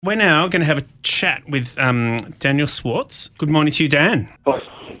We're now going to have a chat with Daniel Schwarze. Good morning to you, Dan.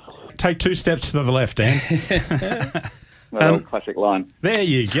 Take 2 steps to the left, Dan. Classic line. There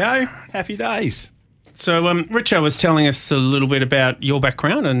you go. Happy days. So Richo was telling us a little bit about your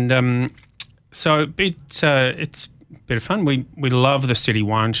background, and so it's a bit of fun. We love the City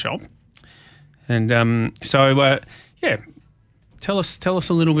Wine Shop, and tell us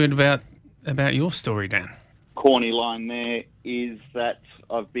a little bit about your story, Dan. Corny line there is that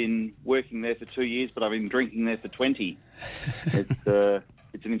I've been working there for 2 years, but I've been drinking there for 20. It's an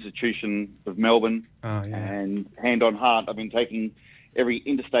institution of Melbourne, and hand on heart, I've been taking every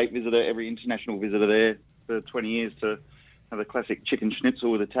interstate visitor, every international visitor there for 20 years to have a classic chicken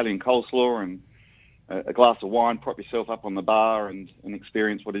schnitzel with Italian coleslaw and a glass of wine, prop yourself up on the bar and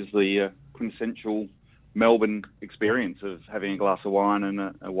experience what is the quintessential Melbourne experience of having a glass of wine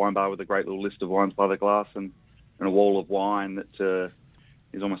and a wine bar with a great little list of wines by the glass and a wall of wine that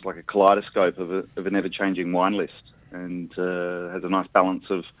is almost like a kaleidoscope of an ever-changing wine list, and has a nice balance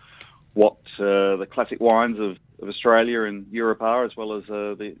of what the classic wines of Australia and Europe are, as well as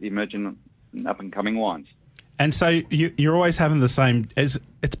the emerging and up-and-coming wines. And so you're always having the same. It's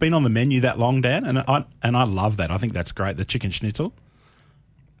been on the menu that long, Dan, and I love that. I think that's great. The chicken schnitzel.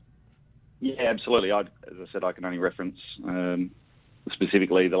 Yeah, absolutely. As I said, I can only reference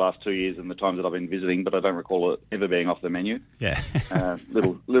specifically the last 2 years and the times that I've been visiting, but I don't recall it ever being off the menu. Yeah.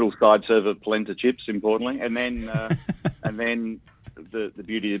 little side serve of polenta chips, importantly, and then the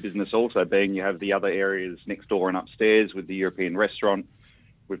beauty of the business also being you have the other areas next door and upstairs with the European restaurant.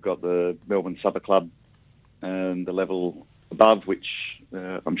 We've got the Melbourne Supper Club and the level above, which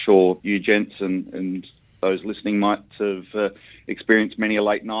I'm sure you gents and those listening might have experienced many a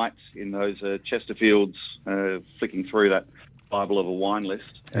late night in those Chesterfields, flicking through that Bible of a wine list,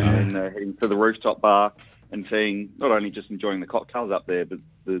 and then heading to the rooftop bar and seeing, not only just enjoying the cocktails up there, but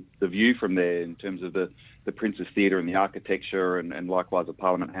the view from there in terms of the Princess Theatre and the architecture, and likewise the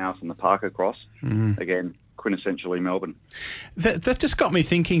Parliament House and the park across. Again, quintessentially Melbourne. That just got me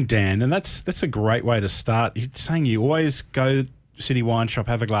thinking, Dan, and that's a great way to start. You're saying you always go City Wine Shop,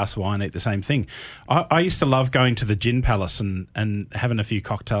 have a glass of wine, eat the same thing. I used to love going to the Gin Palace and having a few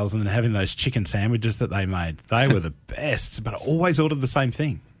cocktails and then having those chicken sandwiches that they made. They were the best, but I always ordered the same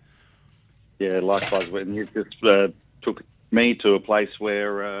thing. Yeah, likewise. When you just took me to a place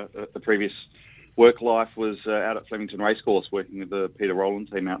where the previous work life was out at Flemington Racecourse, working with the Peter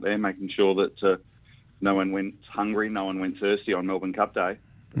Rowland team out there, making sure that no one went hungry, no one went thirsty on Melbourne Cup Day.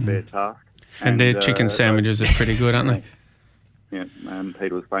 Fair task. And their chicken sandwiches are pretty good, aren't they? Yeah,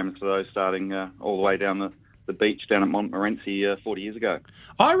 Peter was famous for those, starting all the way down the beach down at Montmorency 40 years ago.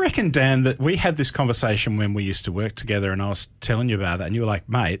 I reckon, Dan, that we had this conversation when we used to work together, and I was telling you about that, and you were like,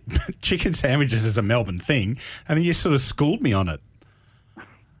 mate, chicken sandwiches is a Melbourne thing, and then you sort of schooled me on it.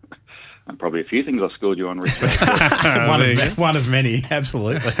 And probably a few things I schooled you on, Richard. One of many,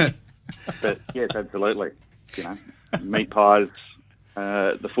 absolutely. But yes, absolutely. You know, meat pies,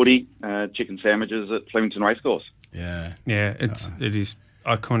 the footy, chicken sandwiches at Flemington Racecourse. Yeah, it is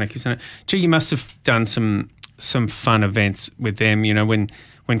iconic, isn't it? Gee, you must have done some fun events with them. You know, when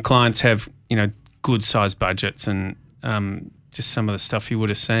clients have good sized budgets and just some of the stuff you would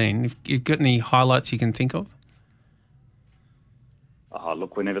have seen. Have you got any highlights you can think of? Oh,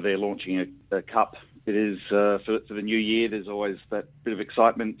 look, whenever they're launching a cup, it is for the new year. There's always that bit of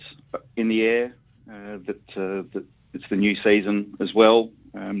excitement in the air that it's the new season as well.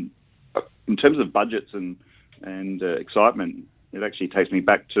 In terms of budgets and excitement, it actually takes me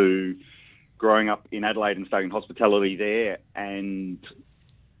back to growing up in Adelaide and studying hospitality there, and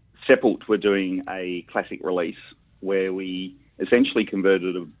Seppelt were doing a classic release where we essentially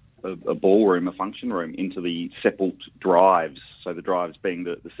converted a ballroom, a function room, into the Seppelt drives. So the drives being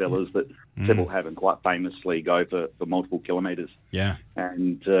the cellars that Seppelt have and quite famously go for multiple kilometres. Yeah.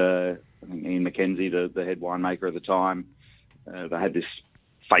 And I think Ian McKenzie, the head winemaker at the time, they had this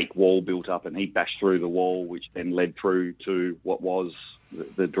fake wall built up, and he bashed through the wall, which then led through to what was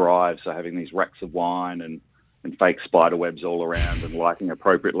the drive. So having these racks of wine and fake spider webs all around and lighting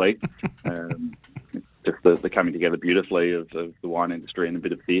appropriately. Just the coming together beautifully of the wine industry and a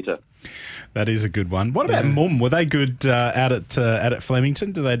bit of theatre. That is a good one. What about Mum? Were they good out at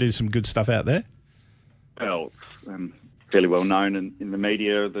Flemington? Do they do some good stuff out there? Well, fairly well known in the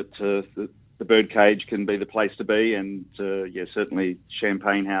media that the birdcage can be the place to be, and certainly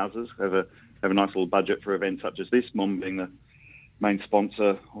champagne houses have a nice little budget for events such as this. Mum being the main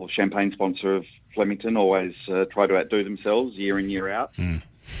sponsor or champagne sponsor of Flemington, always try to outdo themselves year in, year out.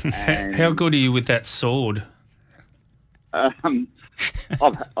 How good are you with that sword? I've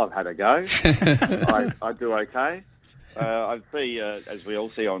had a go. I do okay. I see, as we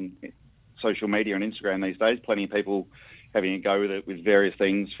all see on social media and Instagram these days, plenty of people having a go with it with various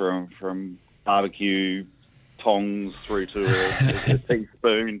things from barbecue tongs through to a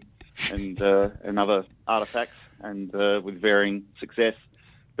teaspoon and other artefacts, and with varying success.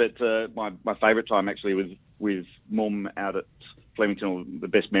 But my favourite time actually with Mum out at Flemington, or the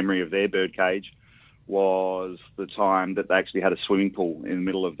best memory of their birdcage, was the time that they actually had a swimming pool in the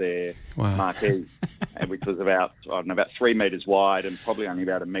middle of their marquee, and which was about 3 metres wide and probably only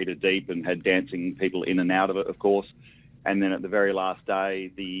about 1 metre deep, and had dancing people in and out of it, of course. And then at the very last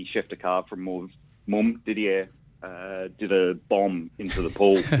day, the chef de cave from Mum, Didier, did a bomb into the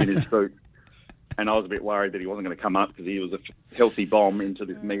pool in his suit. And I was a bit worried that he wasn't going to come up because he was a healthy bomb into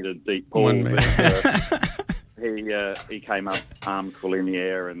this metre deep pool. He came up arms full in the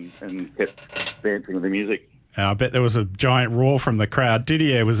air and kept dancing with the music. I bet there was a giant roar from the crowd.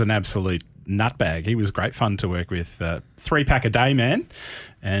 Didier was an absolute nutbag. He was great fun to work with. 3-pack a day, man.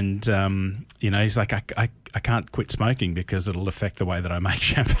 And, he's like, I can't quit smoking because it'll affect the way that I make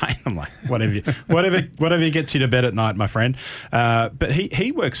champagne. I'm like, whatever gets you to bed at night, my friend. But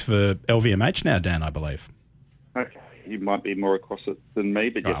he works for LVMH now, Dan, I believe. Okay. He might be more across it than me,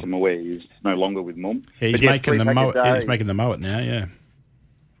 but yes, I'm aware he's no longer with Mum. He's making the Moet now, yeah.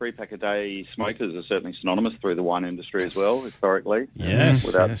 3-pack a day smokers are certainly synonymous through the wine industry as well, historically. Yes.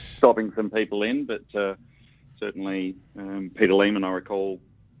 Without stopping some people in, but certainly Peter Lehman, I recall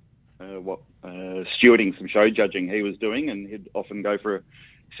stewarding some show judging he was doing, and he'd often go for a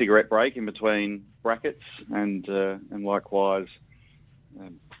cigarette break in between brackets, and likewise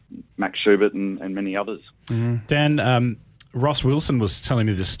Max Schubert and many others. Mm-hmm. Dan, Ross Wilson was telling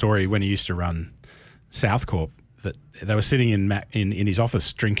me this story when he used to run South Corp, that they were sitting in his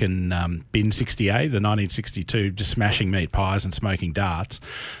office drinking Bin 60A, the 1962, just smashing meat pies and smoking darts.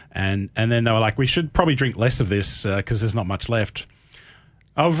 And then they were like, we should probably drink less of this because there's not much left.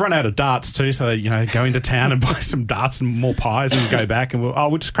 I've run out of darts too, so go into town and buy some darts and more pies and go back, and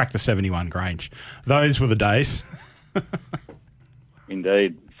we'll just crack the 71 Grange. Those were the days.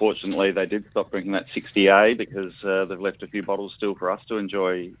 Indeed. Fortunately, they did stop drinking that 60A because they've left a few bottles still for us to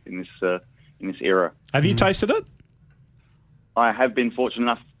enjoy in this era. Have you tasted it? I have been fortunate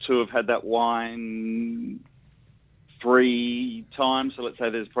enough to have had that wine 3 times, so let's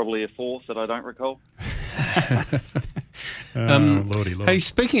say there's probably a 4th that I don't recall. Lordy Lord. Hey,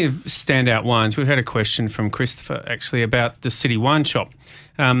 speaking of standout wines, we've had a question from Christopher actually about the City Wine Shop,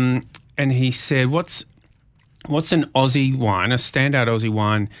 and he said, "What's an Aussie wine, a standout Aussie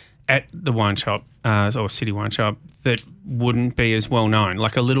wine at the wine shop or City Wine Shop that wouldn't be as well known,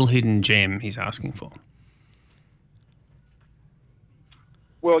 like a little hidden gem?" He's asking for.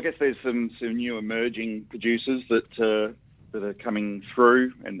 Well, I guess there's some new emerging producers that are coming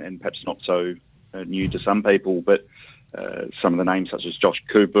through, and perhaps not so new to some people, but some of the names such as Josh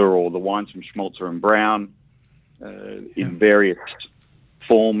Cooper or the wines from Schmalzer and Brown in various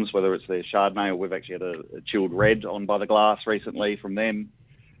forms, whether it's their Chardonnay or we've actually had a chilled red on by the glass recently from them,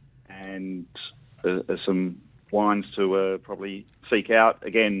 and some wines to probably seek out.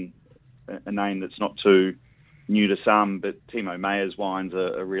 Again, a name that's not too new to some, but Timo Mayer's wines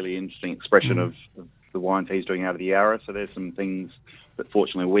are a really interesting expression of the wines he's doing out of the Yarra. So there's some things that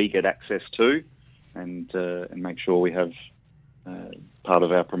fortunately we get access to, and make sure we have part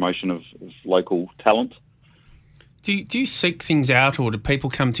of our promotion of local talent. Do you seek things out, or do people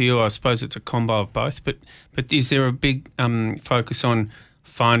come to you? I suppose it's a combo of both, but is there a big focus on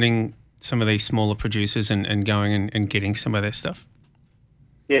finding some of these smaller producers and going and getting some of their stuff?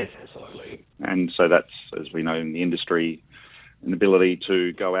 Yes, absolutely. And so that's, as we know in the industry, an ability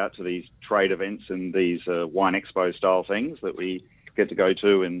to go out to these trade events and these wine expo style things that we get to go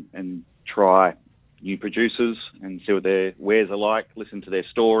to and try new producers and see what their wares are like, listen to their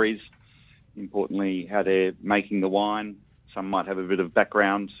stories, importantly how they're making the wine. Some might have a bit of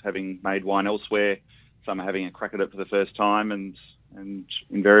background having made wine elsewhere, some are having a crack at it for the first time, and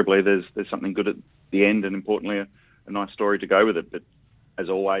invariably there's something good at the end, and importantly a nice story to go with it. But as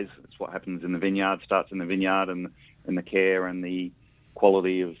always, it's what happens in the vineyard starts in the vineyard, and the care and the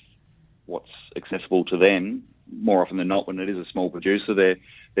quality of what's accessible to them. More often than not, when it is a small producer,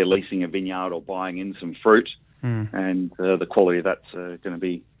 they're leasing a vineyard or buying in some fruit, and the quality of that's going to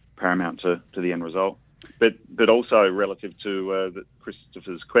be paramount to the end result. But also relative to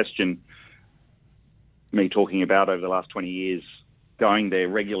Christopher's question, me talking about over the last 20 years going there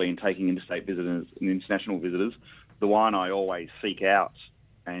regularly and taking interstate visitors and international visitors, the wine I always seek out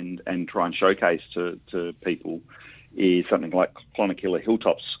and try and showcase to people is something like Clonakilla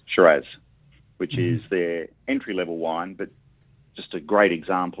Hilltops Shiraz, which is their entry-level wine, but just a great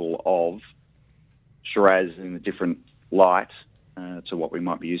example of Shiraz in the different light to what we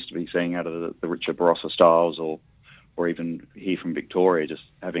might be used to be seeing out of the richer Barossa styles, or even here from Victoria, just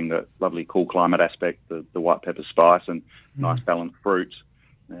having the lovely cool climate aspect, the white pepper spice and nice balanced fruit.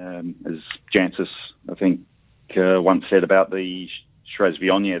 As Jancis, I think, once said about the Shiraz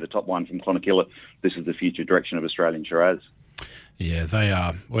Viognier, the top wine from Clonakilla, this is the future direction of Australian Shiraz. Yeah, they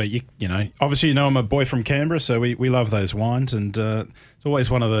are. Well, you know, obviously, you know, I'm a boy from Canberra, so we love those wines, and it's always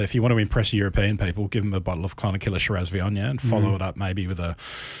one of the, if you want to impress European people, give them a bottle of Clonakilla Shiraz Viognier and follow it up maybe with a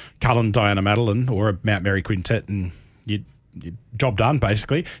Cullen Diana Madeline or a Mount Mary Quintet, and you job done,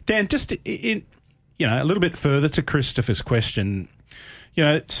 basically. Dan, just in, you know, a little bit further to Christopher's question, you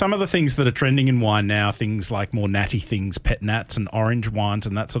know, some of the things that are trending in wine now, things like more natty things, pet nats and orange wines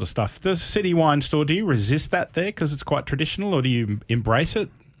and that sort of stuff. Does City Wine Store, do you resist that there because it's quite traditional, or do you embrace it?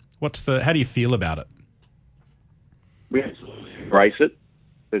 How do you feel about it? We embrace it.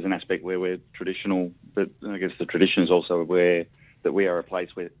 There's an aspect where we're traditional, but I guess the tradition is also that we are a place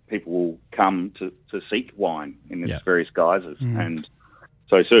where people will come to seek wine in its various guises. And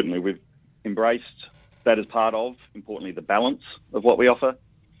so certainly we've embraced that as part of, importantly, the balance of what we offer.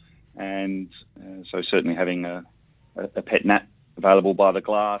 And so certainly having a pet nat available by the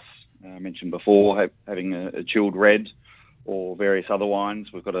glass, I mentioned before, having a chilled red or various other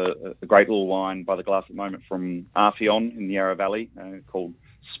wines. We've got a great little wine by the glass at the moment from Archeon in the Yarra Valley called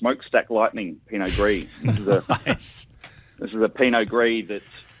Smokestack Lightning Pinot Gris. This is a Pinot Gris that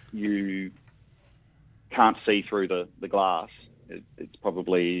you can't see through the glass. It's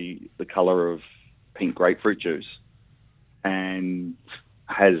probably the colour of pink grapefruit juice, and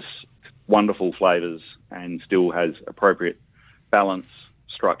has wonderful flavours and still has appropriate balance,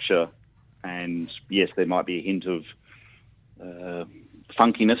 structure, and yes, there might be a hint of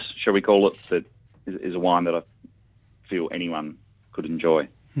funkiness, shall we call it, that is a wine that I feel anyone could enjoy.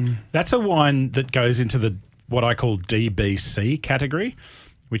 That's a wine that goes into what I call DBC category,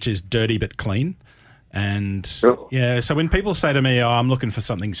 which is dirty but clean. And yeah, so when people say to me, "Oh, I'm looking for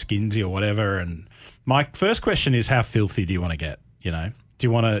something skinsy or whatever," and my first question is, "How filthy do you want to get? You know, do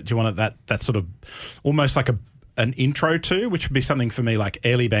you want that sort of almost like an intro to, which would be something for me like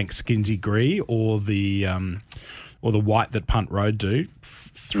Airliebank Skinsy Gris or the white that Punt Road do,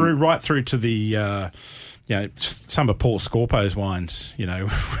 right through to the you know, some of Paul Scorpo's wines, you know,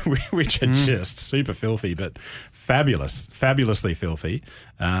 which are just super filthy, but fabulously filthy.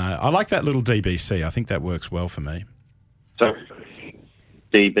 I like that little DBC. I think that works well for me. So,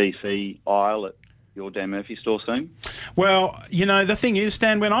 DBC aisle at your Dan Murphy store soon? Well, you know, the thing is,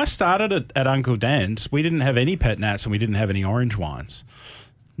 Dan, when I started at Uncle Dan's, we didn't have any pet nats and we didn't have any orange wines.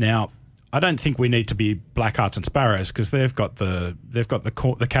 Now, I don't think we need to be Black Hearts and Sparrows because they've got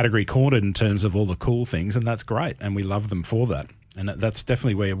the category cornered in terms of all the cool things, and that's great, and we love them for that. And that's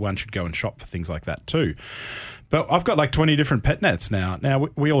definitely where one should go and shop for things like that too. But I've got like 20 different pet nats now. Now,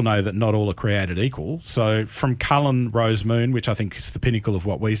 we all know that not all are created equal. So from Cullen Rose Moon, which I think is the pinnacle of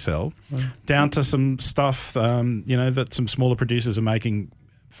what we sell, down to some stuff, you know, that some smaller producers are making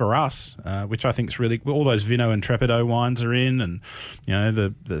for us, which I think is really, all those Vino and Trepido wines are in, and, you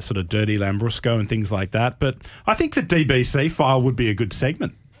know, the sort of dirty Lambrusco and things like that. But I think the DBC file would be a good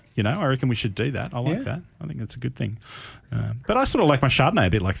segment. You know, I reckon we should do that. I like that. I think that's a good thing. But I sort of like my Chardonnay a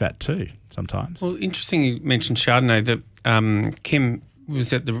bit like that too, sometimes. Well, interesting you mentioned Chardonnay, that Kim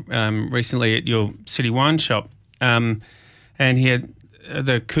was at the recently at your City Wine Shop, and he had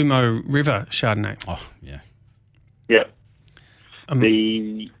the Kumo River Chardonnay. Oh, yeah. Yeah.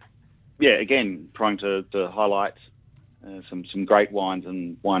 Again, trying to highlight some great wines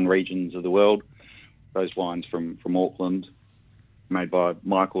and wine regions of the world. Those wines from Auckland, made by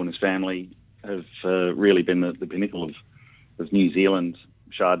Michael and his family, have really been the pinnacle of New Zealand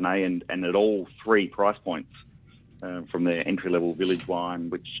Chardonnay, and at all three price points, from their entry-level village wine,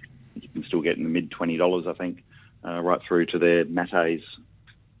 which you can still get in the mid-$20, I think, right through to their Matés,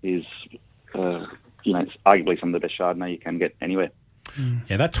 is it's arguably some of the best Chardonnay you can get anywhere.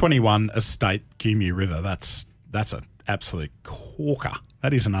 Yeah, that 21 Estate Kumu River, that's an absolute corker.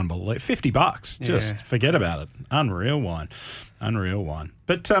 That is an unbelievable $50. Just forget about it. Unreal wine.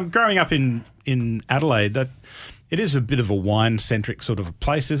 But growing up in Adelaide, it is a bit of a wine-centric sort of a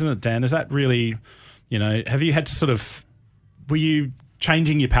place, isn't it, Dan? Is that really, you know, have you had to were you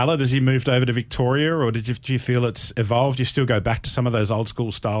changing your palate as you moved over to Victoria, or do you feel it's evolved? You still go back to some of those old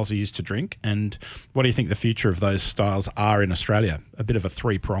school styles you used to drink? And what do you think the future of those styles are in Australia? A bit of a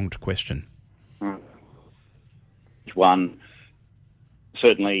three-pronged question. One,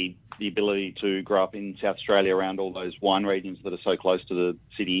 certainly the ability to grow up in South Australia around all those wine regions that are so close to the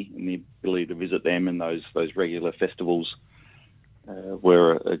city, and the ability to visit them, and those regular festivals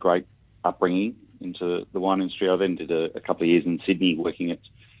were a great upbringing. into the wine industry. I then did a couple of years in Sydney working at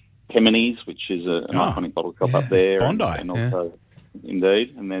Kemany's, which is an iconic bottle shop up there. Bondi. And also,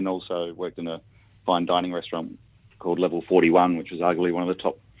 indeed. And then also worked in a fine dining restaurant called Level 41, which was arguably one of the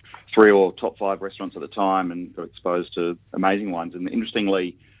top 3 or top 5 restaurants at the time, and got exposed to amazing wines. And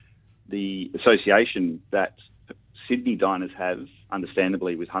interestingly, the association that Sydney diners have,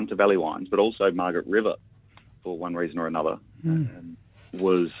 understandably, with Hunter Valley wines, but also Margaret River, for one reason or another,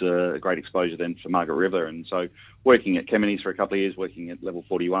 was a great exposure then for Margaret River. And so working at Kemany's for a couple of years, working at Level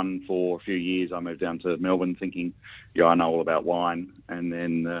 41 for a few years, I moved down to Melbourne thinking, I know all about wine, and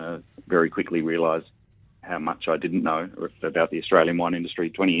then very quickly realised how much I didn't know about the Australian wine industry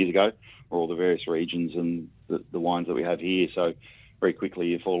 20 years ago, or all the various regions and the wines that we have here. So very quickly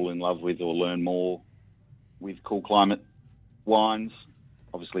you fall in love with or learn more with cool climate wines,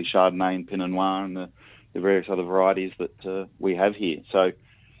 obviously Chardonnay and Pinot Noir and the various other varieties that we have here. So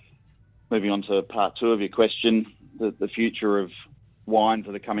moving on to part 2 of your question, the future of wines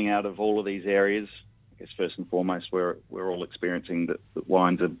that are coming out of all of these areas. I guess first and foremost, we're all experiencing that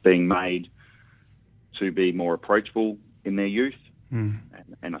wines are being made to be more approachable in their youth. And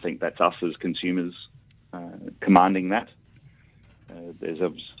I think that's us as consumers commanding that. There's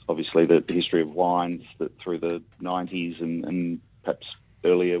obviously the history of wines that through the 90s and perhaps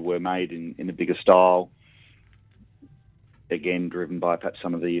earlier were made in a bigger style, again driven by perhaps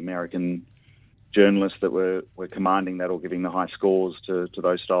some of the American journalists that were commanding that or giving the high scores to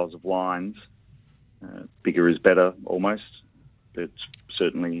those styles of wines. Bigger is better almost, but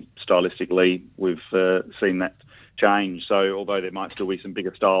certainly stylistically we've seen that change. So although there might still be some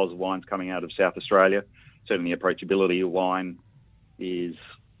bigger styles of wines coming out of South Australia, certainly approachability of wine is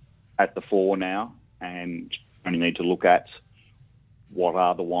at the fore now, and only need to look at what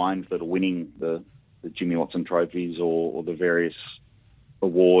are the wines that are winning the Jimmy Watson trophies or the various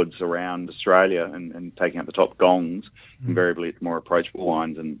awards around Australia and taking out the top gongs. Invariably it's more approachable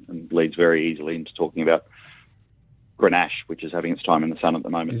wines and leads very easily into talking about Grenache, which is having its time in the sun at the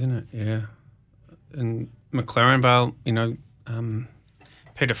moment. Isn't it? Yeah. And McLaren Vale,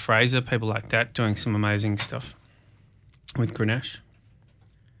 Peter Fraser, people like that doing some amazing stuff with Grenache.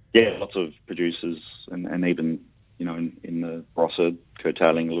 Yeah, lots of producers and even, in the Barossa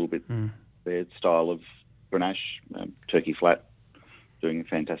curtailing a little bit their style of Grenache. Turkey Flat doing a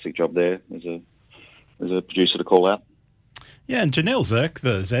fantastic job there as a producer to call out. Yeah, and Janelle Zirk,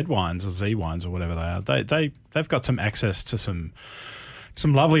 the Z wines or Z wines or whatever they are, they've got some access to some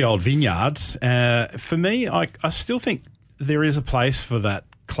lovely old vineyards. For me, I still think there is a place for that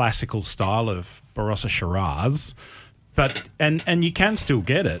classical style of Barossa Shiraz, but and you can still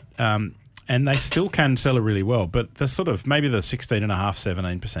get it, and they still can sell it really well. But the sort of maybe the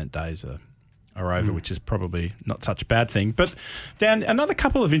 16.5%, 17% days are over, which is probably not such a bad thing. But Dan, another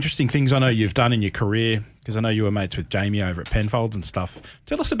couple of interesting things I know you've done in your career, because I know you were mates with Jamie over at Penfolds and stuff.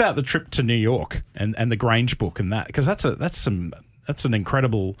 Tell us about the trip to New York and the Grange book and that, because that's an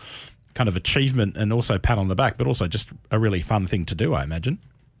incredible kind of achievement and also pat on the back, but also just a really fun thing to do, I imagine.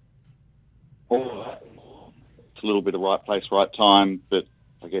 It's a little bit of right place, right time, but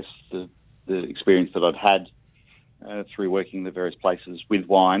I guess the experience that I'd had through working the various places with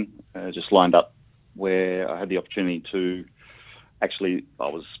wine just lined up where I had the opportunity to actually, I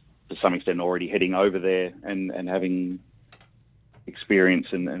was to some extent already heading over there and having experience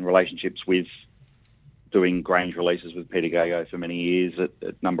and relationships with doing Grange releases with Peter Gago for many years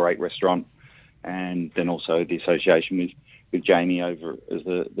at Number 8 Restaurant, and then also the association with Jamie over as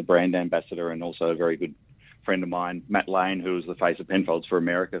the brand ambassador, and also a very good friend of mine, Matt Lane, who was the face of Penfolds for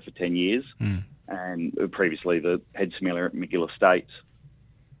America for 10 years, and previously the head sommelier at McGill Estate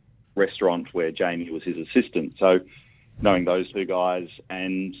Restaurant where Jamie was his assistant. So knowing those two guys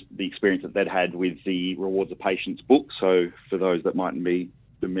and the experience that they'd had with the Rewards of Patience book, so for those that mightn't be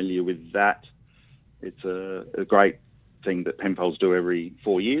familiar with that, it's a great thing that Penfolds do every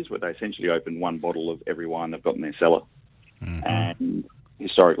 4 years, where they essentially open one bottle of every wine they've got in their cellar. And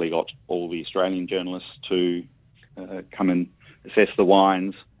historically got all the Australian journalists to come and assess the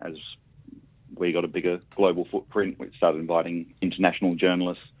wines. As we got a bigger global footprint, we started inviting international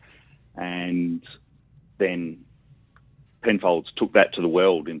journalists, and then Penfolds took that to the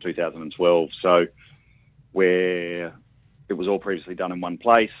world in 2012. So where it was all previously done in one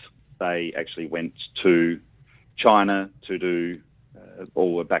place, they actually went to China to do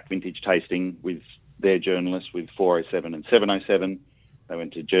all the back vintage tasting with their journalists with 407 and 707. They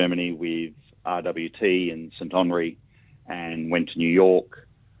went to Germany with RWT and St. Henri, and went to New York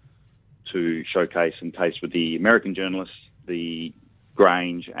to showcase and taste with the American journalists, the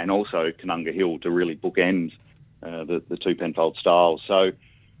Grange, and also Canunga Hill to really bookend the two Penfold styles. So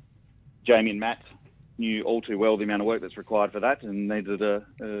Jamie and Matt knew all too well the amount of work that's required for that, and needed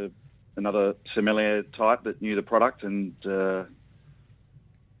another sommelier type that knew the product, and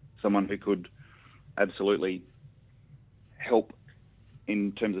someone who could absolutely help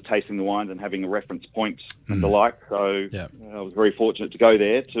in terms of tasting the wines and having a reference point and the like. So I was very fortunate to go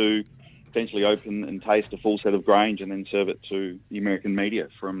there to essentially open and taste a full set of Grange and then serve it to the American media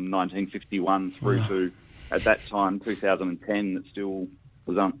from 1951 through to, at that time, 2010, that still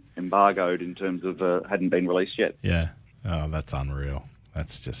was embargoed in terms of hadn't been released yet. Yeah. Oh, that's unreal.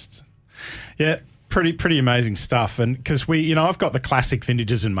 That's just... Yeah, pretty amazing stuff. And because I've got the classic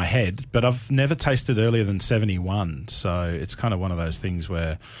vintages in my head, but I've never tasted earlier than 71. So it's kind of one of those things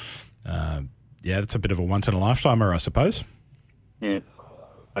where, it's a bit of a once in a lifetimer, I suppose. Yeah,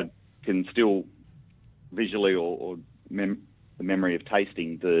 I can still visually or the memory of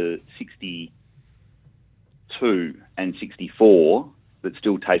tasting the 62 and 64 that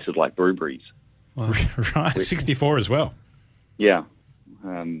still tasted like blueberries. Wow. Right, 64 as well. Yeah.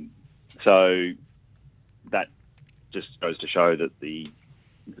 So that just goes to show that the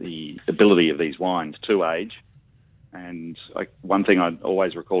ability of these wines to age. And one thing I'd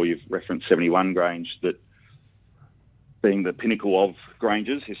always recall, you've referenced 71 Grange, that being the pinnacle of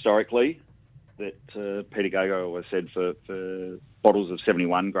Granges historically, that Peter Gago always said for bottles of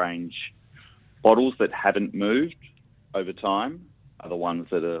 71 Grange, bottles that haven't moved over time are the ones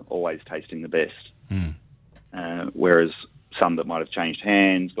that are always tasting the best. Whereas some that might have changed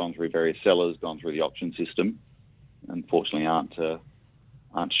hands, gone through various cellars, gone through the auction system, unfortunately aren't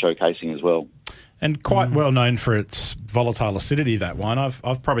showcasing as well. And quite well known for its volatile acidity, that wine.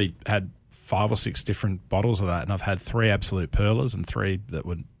 I've probably had 5 or 6 different bottles of that, and I've had 3 absolute perlers and 3 that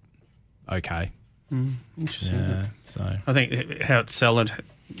were okay. Interesting. Yeah, so I think how it's cellared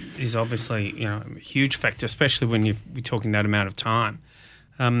is obviously a huge factor, especially when you're talking that amount of time.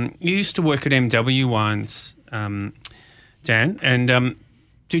 You used to work at MW Wines, Dan, and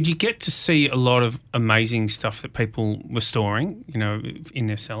did you get to see a lot of amazing stuff that people were storing, in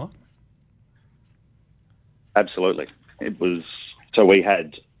their cellar? Absolutely. So we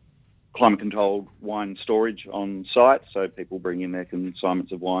had climate-controlled wine storage on site, so people bring in their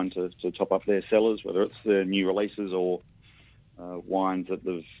consignments of wine to top up their cellars, whether it's the new releases or wines that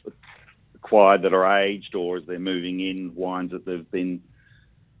they've acquired that are aged, or as they're moving in, wines that they've been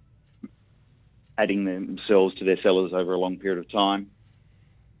adding themselves to their cellars over a long period of time.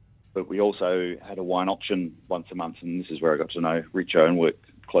 But we also had a wine auction once a month, and this is where I got to know Richo and work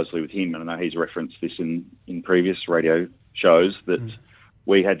closely with him. And I know he's referenced this in previous radio shows, that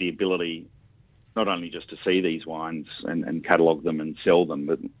we had the ability not only just to see these wines and catalogue them and sell them,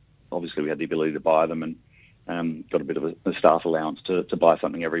 but obviously we had the ability to buy them, and got a bit of a staff allowance to buy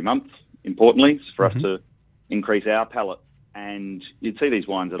something every month, importantly, for us to increase our palate. And you'd see these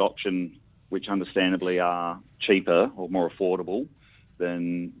wines at auction, which understandably are cheaper or more affordable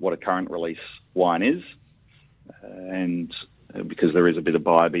than what a current release wine is, and because there is a bit of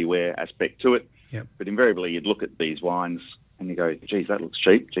buyer beware aspect to it. Yep. But invariably you'd look at these wines and you go, geez, that looks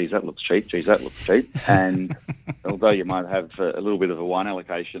cheap, geez, that looks cheap, geez, that looks cheap. And although you might have a little bit of a wine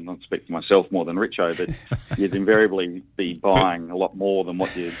allocation, not speak for myself more than Richo, but you'd invariably be buying a lot more than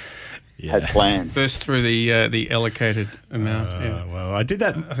what you had planned. Burst through the allocated amount. Well, I did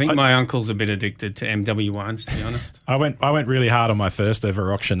that. I think my uncle's a bit addicted to MW wines, to be honest. I went really hard on my first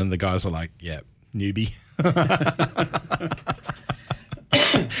ever auction, and the guys were like, "Yeah, newbie."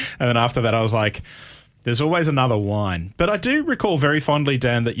 And then after that, I was like, "There's always another wine." But I do recall very fondly,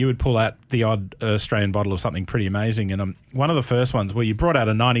 Dan, that you would pull out the odd Australian bottle of something pretty amazing. And one of the first ones where you brought out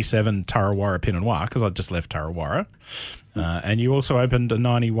a 97 Tarrawara Pinot Noir, because I'd just left Tarrawara, and you also opened a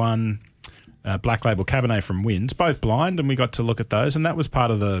 91. Black Label Cabernet from Wynns, both blind, and we got to look at those, and that was part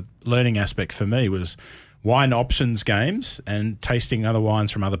of the learning aspect for me, was wine options games and tasting other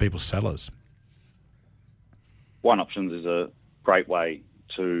wines from other people's cellars. Wine options is a great way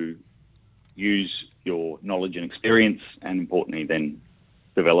to use your knowledge and experience, and importantly then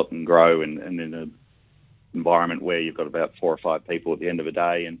develop and grow, and in an environment where you've got about 4 or 5 people at the end of a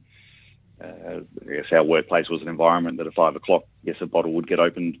day. And I guess our workplace was an environment that at 5 o'clock, yes, a bottle would get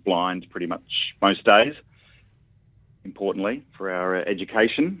opened blind pretty much most days, importantly for our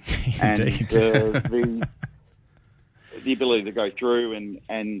education. And the ability to go through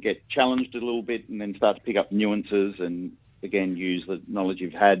and get challenged a little bit, and then start to pick up nuances, and again use the knowledge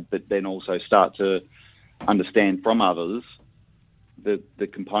you've had, but then also start to understand from others the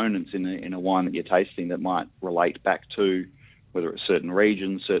components in a wine that you're tasting that might relate back to whether it's certain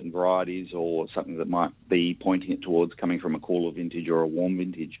regions, certain varieties, or something that might be pointing it towards coming from a cooler vintage or a warm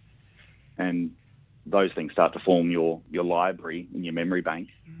vintage. And those things start to form your library and your memory bank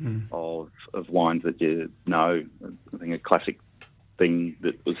of wines that you know. I think a classic thing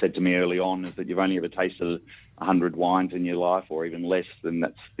that was said to me early on is that you've only ever tasted 100 wines in your life, or even less, then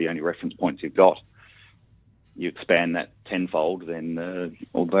that's the only reference points you've got. You expand that tenfold, then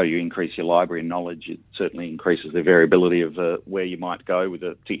although you increase your library and knowledge, it certainly increases the variability of where you might go with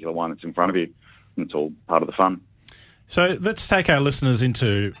a particular wine that's in front of you. And it's all part of the fun. So let's take our listeners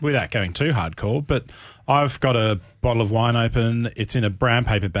into, without going too hardcore, but I've got a bottle of wine open. It's in a brown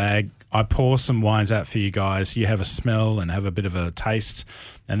paper bag. I pour some wines out for you guys. You have a smell and have a bit of a taste.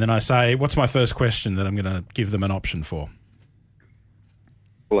 And then I say, what's my first question that I'm going to give them an option for?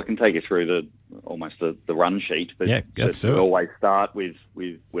 Well, I can take you through almost the run sheet. But yeah, let's do it. We always start with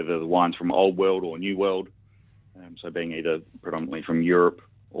whether the wine's from Old World or New World. So being either predominantly from Europe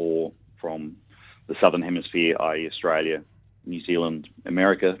or from the Southern Hemisphere, i.e. Australia, New Zealand,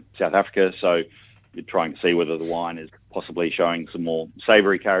 America, South Africa. So you're trying to see whether the wine is possibly showing some more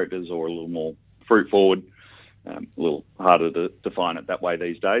savoury characters or a little more fruit forward. A little harder to define it that way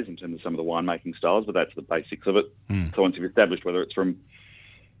these days in terms of some of the winemaking styles, but that's the basics of it. So once you've established whether it's from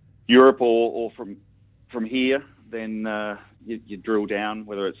Europe or from here, then you drill down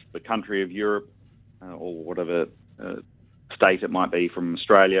whether it's the country of Europe or whatever state it might be from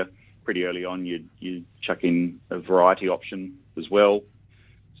Australia. Pretty early on, you chuck in a variety option as well.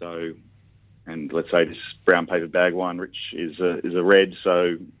 So, and let's say this brown paper bag wine, Rich, is a red.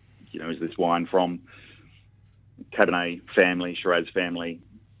 So, is this wine from Cabernet family, Shiraz family,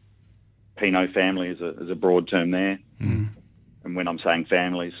 Pinot family is a broad term there. And when I'm saying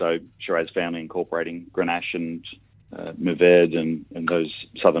family, so Shiraz family incorporating Grenache and Mourvedre and those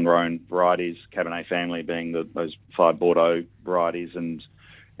Southern Rhone varieties, Cabernet family being those 5 Bordeaux varieties, and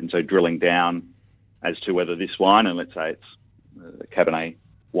so drilling down as to whether this wine, and let's say it's a Cabernet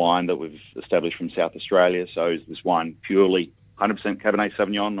wine that we've established from South Australia, so is this wine purely 100% Cabernet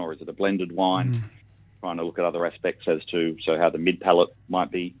Sauvignon, or is it a blended wine? Trying to look at other aspects as to how the mid-palate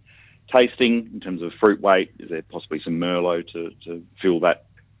might be tasting in terms of fruit weight. Is there possibly some Merlot to fill that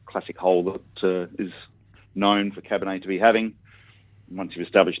classic hole that is known for Cabernet to be having? And once you've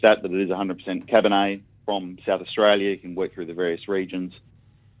established that it is 100% Cabernet from South Australia, you can work through the various regions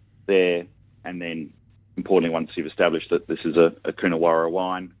there. And then, importantly, once you've established that this is a Coonawarra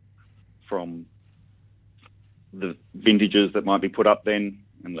wine from the vintages that might be put up then,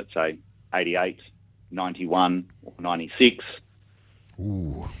 and let's say 88, 91 or 96,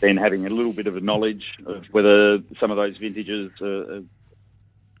 Ooh. Then having a little bit of a knowledge of whether some of those vintages are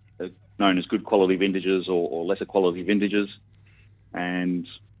known as good quality vintages or lesser quality vintages. And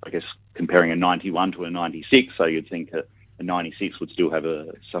I guess comparing a 91 to a 96, so you'd think a 96 would still have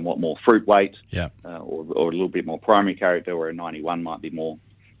a somewhat more fruit weight, or a little bit more primary character, where a 91 might be more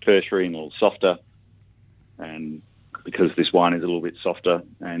tertiary and a little softer. And because this wine is a little bit softer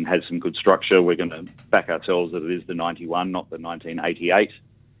and has some good structure, we're going to back ourselves that it is the 91, not the 1988.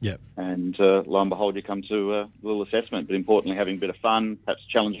 Yep. And lo and behold, you come to a little assessment. But importantly, having a bit of fun, perhaps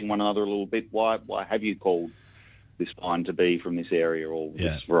challenging one another a little bit. Why have you called this wine to be from this area or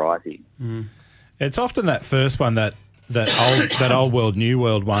this variety? It's often that first one, that old world, new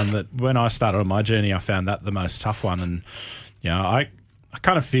world one, that when I started on my journey, I found that the most tough one. And I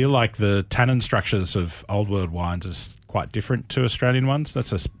kind of feel like the tannin structures of old world wines is quite different to Australian ones. But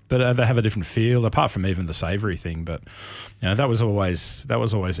they have a different feel, apart from even the savoury thing. But that was always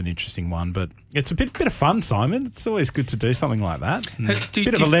an interesting one. But it's a bit of fun, Simon. It's always good to do something like that.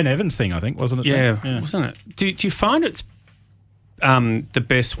 Bit of a Len Evans thing, I think, wasn't it? Yeah, wasn't it? Do you find it's the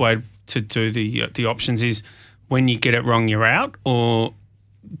best way to do the options is when you get it wrong, you're out, or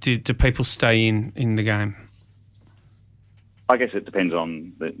do people stay in the game? I guess it depends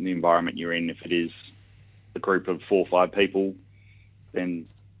on the environment you're in. If it is a group of 4 or 5 people, then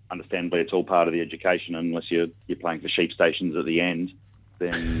understandably it's all part of the education. Unless you're playing for sheep stations at the end,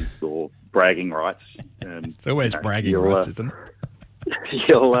 then or bragging rights. It's always bragging rights, isn't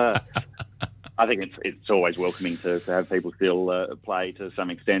it? I think it's always welcoming to have people still play to some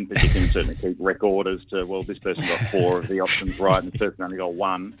extent, but you can certainly keep record as to, well, this person got 4 of the options right and this person only got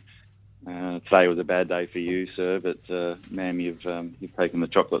 1. Today was a bad day for you, sir, but ma'am, you've taken the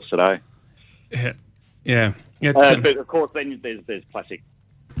chocolates today. Yeah. But of course, then there's classic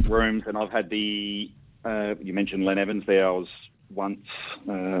rooms, and I've had you mentioned Len Evans there. I was once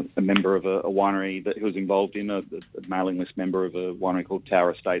a member of a winery that he was involved in, a mailing list member of a winery called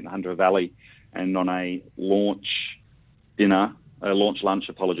Tower Estate in the Hunter Valley, and on a launch lunch,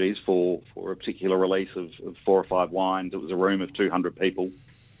 for a particular release of 4 or 5 wines. It was a room of 200 people.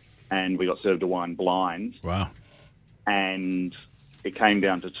 And we got served a wine blind. Wow. And it came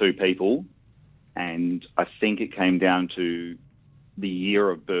down to 2 people and I think it came down to the year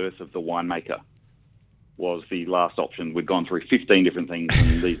of birth of the winemaker was the last option. We'd gone through 15 different things,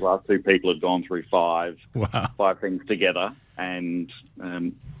 and these last two people had gone through five things together. And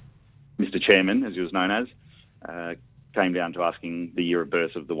Mr. Chairman, as he was known as, came down to asking the year of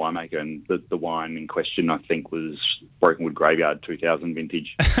birth of the winemaker, and the wine in question, I think, was Brokenwood Graveyard 2000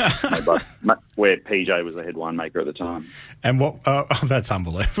 vintage, where PJ was the head winemaker at the time. And what? Oh, that's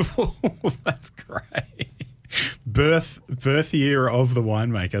unbelievable! That's great. Birth year of the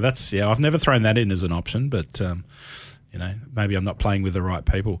winemaker. I've never thrown that in as an option, but maybe I'm not playing with the right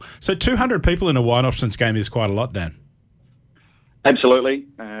people. So 200 people in a wine options game is quite a lot, Dan. Absolutely.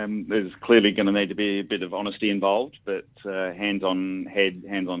 There's clearly going to need to be a bit of honesty involved, but hands on head,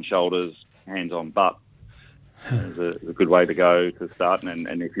 hands on shoulders, hands on butt is a good way to go to start.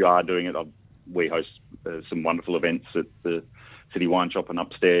 And if you are doing it, we host some wonderful events at the City Wine Shop and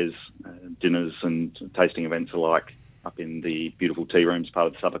upstairs, dinners and tasting events alike up in the beautiful tea rooms, part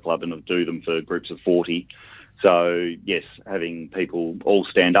of the supper club, and do them for groups of 40. So, yes, having people all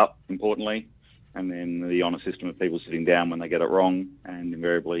stand up, importantly, and then the honour system of people sitting down when they get it wrong, and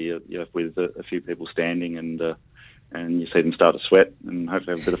invariably you're with a few people standing, and you see them start to sweat and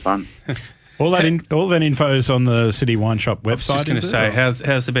hopefully have a bit of fun. All that info is on the City Wine Shop website. I was just going to say,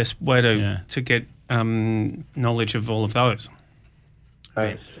 how's the best way to get knowledge of all of those?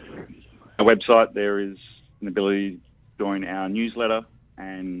 Our website, there is an ability to join our newsletter,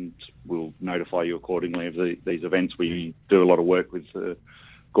 and we'll notify you accordingly of these events. We do a lot of work with the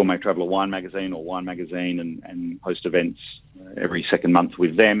Gourmet Traveller Wine Magazine or Wine Magazine, and host events every second month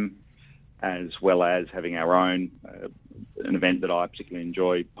with them, as well as having our own an event that I particularly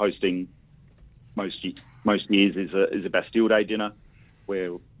enjoy hosting most years is a Bastille Day dinner,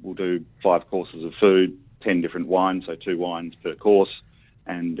 where we'll do 5 courses of food, 10 different wines, so 2 wines per course,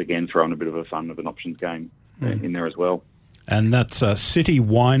 and again throw in a bit of a fun of an options game in there as well. And that's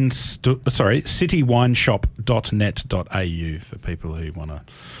citywinesshop.net.au for people who want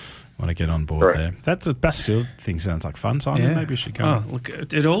to get on board. Correct. There. That the Bastille thing sounds like fun, Simon. Yeah. Maybe you should go. Oh, look,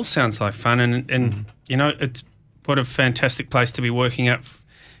 it all sounds like fun, and it's what a fantastic place to be working at,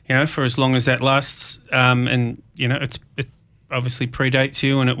 for as long as that lasts. And it obviously predates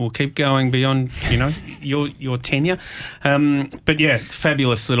you, and it will keep going beyond your tenure. But yeah,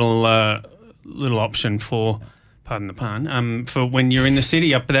 fabulous little option for. Pardon the pun, for when you're in the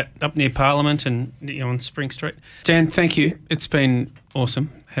city up near Parliament and on Spring Street. Dan, thank you. It's been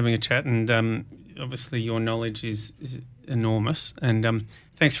awesome having a chat, and obviously your knowledge is enormous. And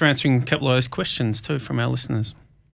thanks for answering a couple of those questions too from our listeners.